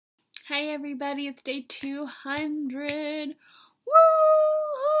Hi everybody, it's day 200. Woo!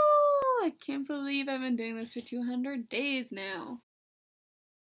 I can't believe I've been doing this for 200 days now.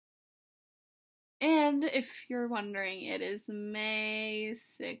 And if you're wondering, it is May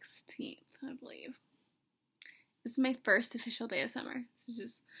 16th, I believe. This is my first official day of summer, which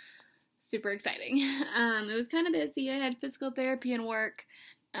is super exciting. It was kind of busy. I had physical therapy and work.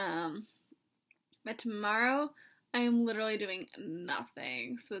 But tomorrow I am literally doing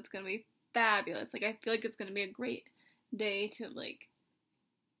nothing, so it's gonna be fabulous. Like, I feel like it's gonna be a great day to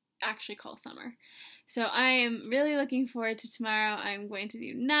actually call summer. So I am really looking forward to tomorrow. I'm going to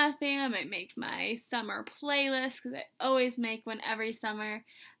do nothing. I might make my summer playlist because I always make one every summer.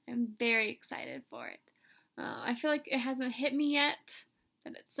 I'm very excited for it. I feel like it hasn't hit me yet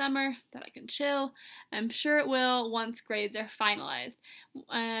that it's summer, that I can chill. I'm sure it will once grades are finalized.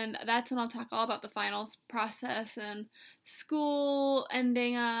 And that's when I'll talk all about the finals process and school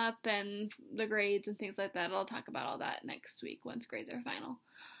ending up and the grades and things like that. I'll talk about all that next week once grades are final.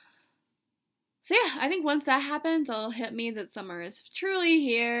 So yeah, I think once that happens, it'll hit me that summer is truly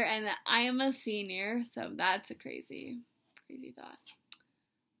here and that I am a senior. So that's a crazy thought.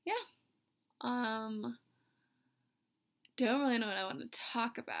 Yeah. Don't really know what I want to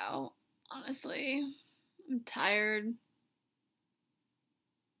talk about, honestly. I'm tired.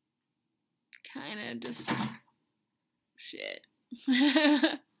 Kind of just shit.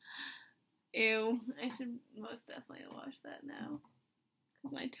 Ew, I should most definitely wash that now.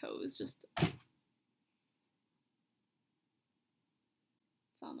 Because my toes just... It's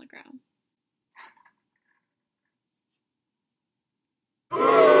on the ground.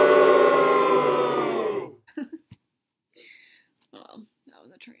 Well, that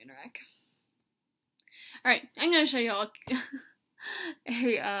was a train wreck. Alright, I'm gonna show y'all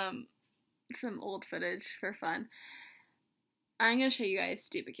some old footage for fun. I'm gonna show you guys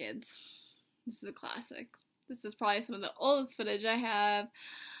Stupid Kids. This is a classic. This is probably some of the oldest footage I have.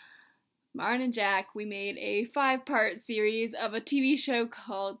 Martin and Jack, we made a 5-part series of a TV show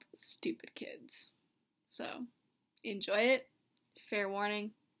called Stupid Kids. So, enjoy it. Fair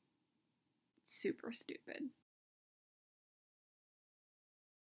warning, super stupid.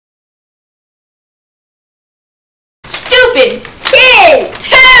 Stupid Kids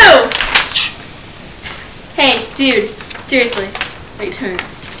 2! Hey, dude, seriously, like turn.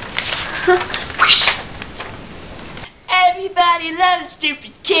 Everybody loves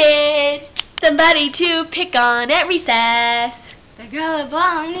stupid kids. Somebody to pick on at recess. They got a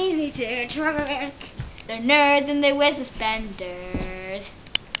ball and easy to trick. They're nerds and they wear suspenders.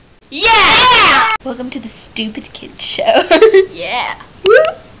 Yeah! Welcome to the Stupid Kids Show. Yeah. Woo!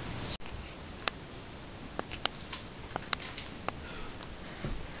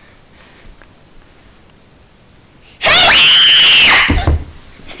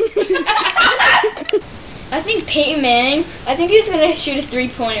 I think Peyton Manning, he's going to shoot a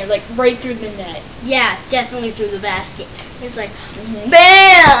three-pointer, like, right through the net. Yeah, definitely through the basket. It's like,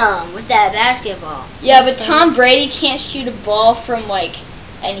 BAM! With that basketball. Yeah, but Tom Brady can't shoot a ball from, like,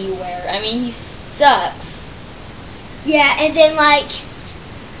 anywhere. I mean, he sucks. Yeah, and then, like,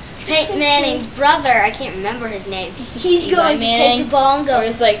 Peyton Manning's brother, I can't remember his name, he's going to take the ball and go. Or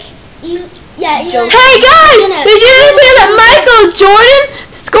it's like, yeah, hey guys! Did you hear that Michael Jordan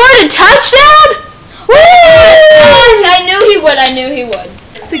scored a touchdown? Woo! I knew he would.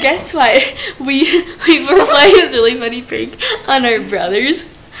 So guess what? We were playing this really funny prank on our brothers.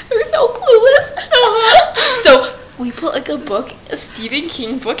 We're so clueless. So we put like a book, a Stephen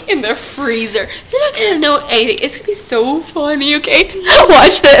King book, in their freezer. They're not gonna know anything. It's gonna be so funny, okay?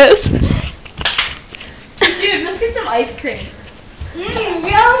 Watch this. Dude, let's get some ice cream.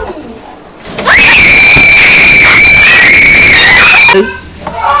 Yummy!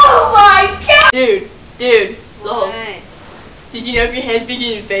 Oh my god! Dude, look. What? Did you know if your hand's bigger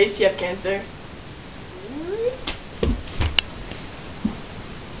than your face, you have cancer?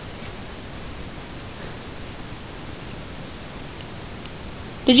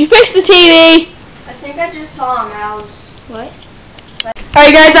 Did you fix the TV? I think I just saw a mouse. What?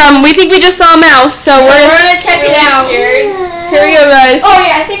 Alright guys, we think we just saw a mouse, so we're gonna check it out. Here we go, guys. Oh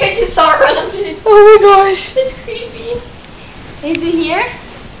yeah, I think I just saw it run. Oh my gosh. It's creepy. Is it here?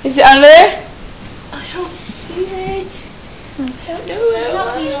 Is it under there? I don't see it. I don't know where it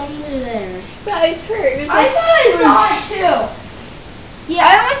was. Under there. But it's hurt. I thought I saw it too. Yeah,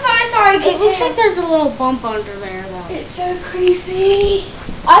 I almost thought I saw it. It looks like there's a little bump under there though. It's so creepy.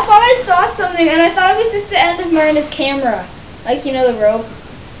 I thought I saw something, and I thought it was just the end of Miranda's camera. Like, you know, the rope.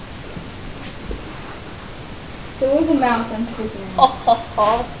 There was a mouse on Squishy.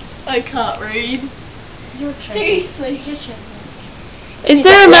 I can't read. You're checking. Seriously. You're checking. Is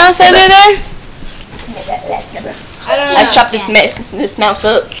there a mouse under there? I don't know. Let's chop this mouse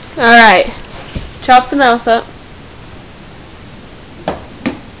up. Alright. Chop the mouse up.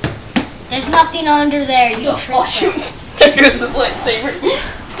 There's nothing under there. You tricked me. There goes the lightsaber.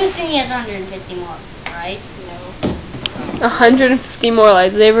 Good thing he has 150 more, right? No. 150 more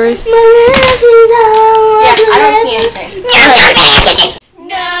lightsabers. Yeah, I don't see anything.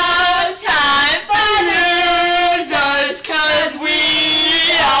 No time for losers, 'cause we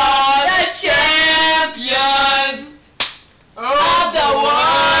are the champions of the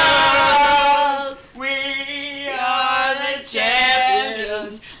world. We are the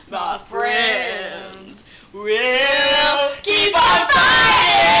champions, my friends. We'll keep on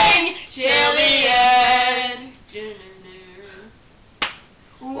fighting till the end.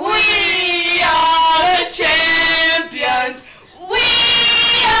 We are the champions. We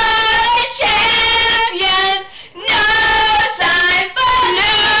are the champions. No time for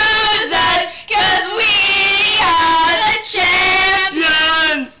losers, 'cause we are the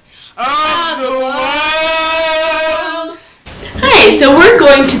champions of the world. Hi, so we're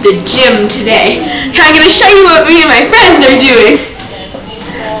going to the gym today. I'm going to show you what me and my friends are doing.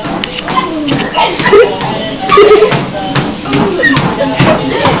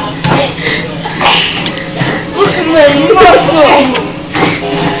 Look at my muscle.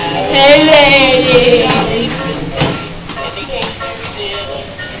 Hey, ladies.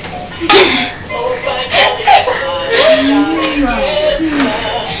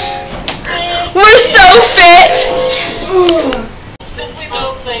 We're so fit.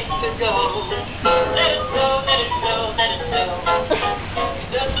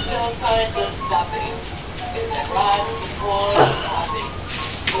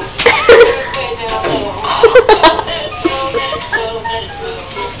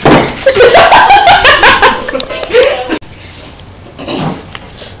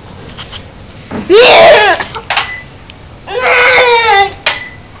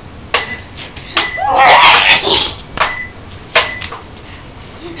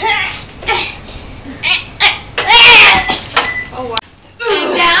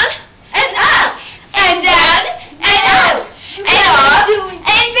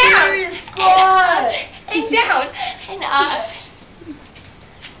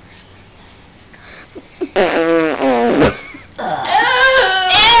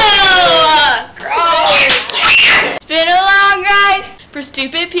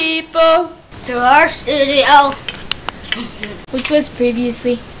 Stupid people To our studio, which was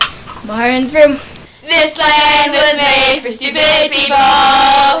previously Martin's room. This land was made for stupid people.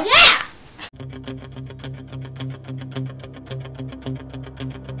 Yeah!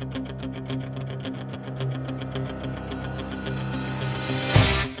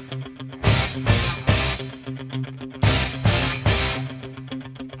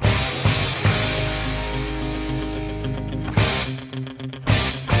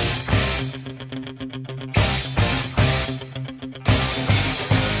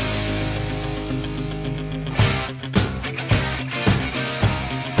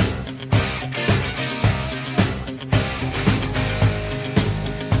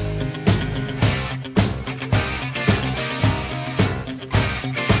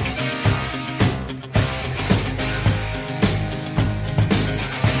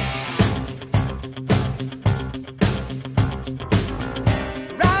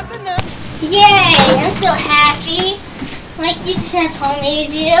 Yay! I'm so happy. Like you just told me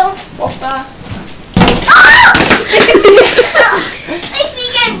to do. What's that? Oh! I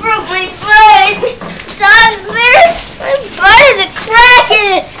think I broke my foot. Stop this! My butt is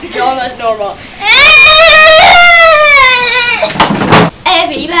cracking. John, that's normal.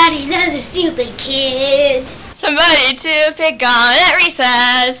 Everybody loves a stupid kid. Somebody to pick on at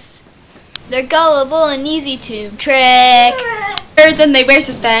recess. They're gullible and easy to trick. And they wear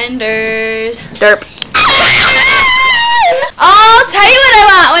suspenders. Derp. I'll tell you what I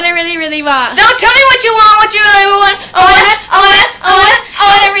want, what I really, really want. Don't tell me what you want, what you really want. I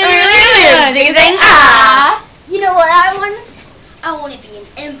want to really, really want. Sing a thing. Ah. You know what I want? I want to be an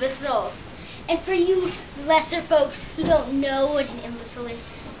imbecile. And for you lesser folks who don't know what an imbecile is,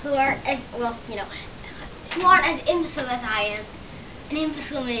 who are as, well, you know, who aren't as imbecile as I am, an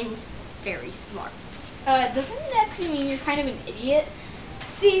imbecile means very smart. Doesn't it actually mean you're kind of an idiot?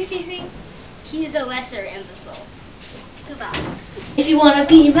 See. He's a lesser imbecile. Goodbye. If you want to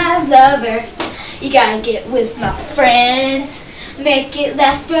be my lover, you gotta get with my friends. Make it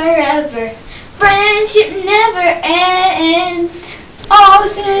last forever. Friendship never ends. All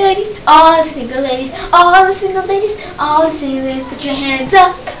the single ladies, all the single ladies, all the single ladies, all the single ladies, put your hands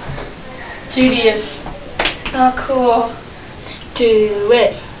up. Judy is not cool. Do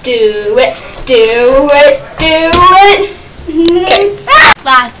it, do it, do it, do it. Okay.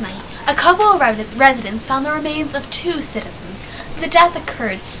 Last night, a couple of residents found the remains of 2 citizens. The death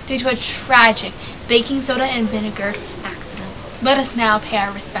occurred due to a tragic baking soda and vinegar accident. Let us now pay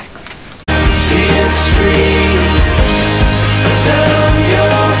our respects. Tears stream down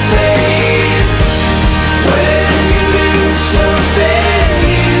your face when you lose something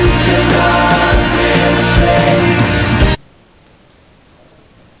you cannot replace.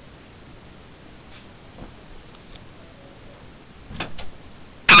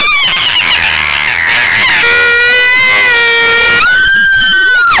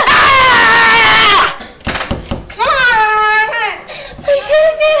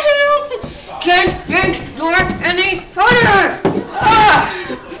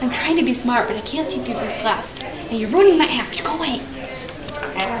 I'm trying to be smart, but I can't see through this glass. And you're ruining my act. Go away.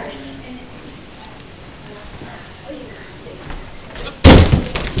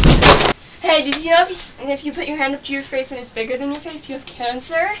 Hey, did you know if you put your hand up to your face and it's bigger than your face, you have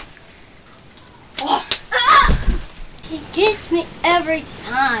cancer? Oh. He gets me every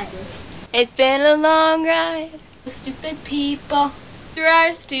time. It's been a long ride. Stupid people through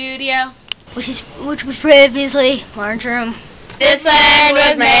our studio. Which was previously lunchroom. This land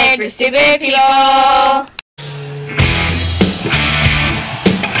was made for stupid people.